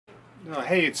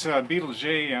Hey, it's Beatles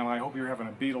J, and I hope you're having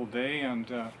a Beatle day.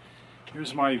 And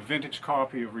here's my vintage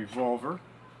copy of Revolver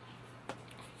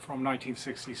from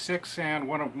 1966, and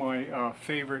one of my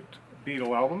favorite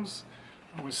Beatle albums.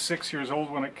 I was 6 years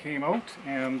old when it came out,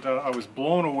 and I was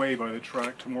blown away by the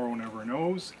track "Tomorrow Never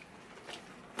Knows."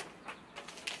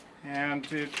 And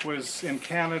it was, in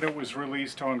Canada, it was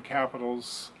released on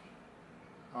Capitol's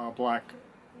Black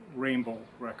Rainbow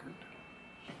record.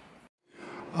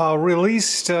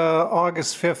 Released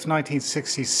August 5th,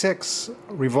 1966,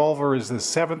 Revolver is the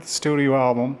 7th studio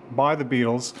album by the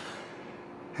Beatles,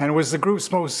 and was the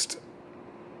group's most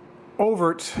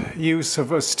overt use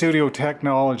of a studio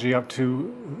technology up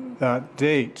to that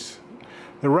date.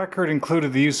 The record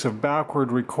included the use of backward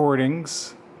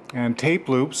recordings and tape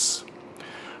loops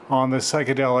on the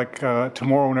psychedelic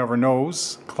Tomorrow Never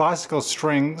Knows, classical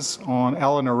strings on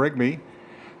Eleanor Rigby,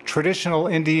 traditional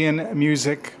Indian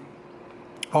music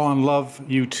on Love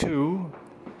You Too.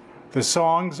 The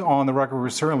songs on the record were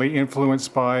certainly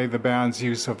influenced by the band's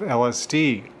use of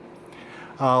LSD.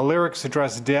 Lyrics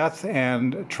address death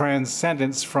and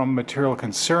transcendence from material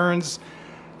concerns.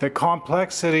 The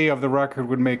complexity of the record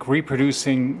would make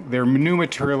reproducing their new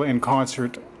material in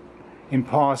concert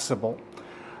impossible.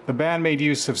 The band made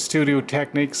use of studio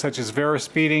techniques such as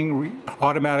varuspeeding,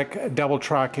 automatic double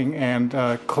tracking, and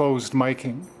closed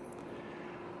miking.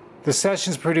 The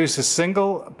sessions produced a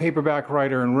single, paperback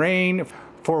Rider and Rain,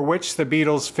 for which the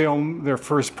Beatles filmed their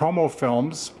first promo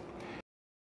films.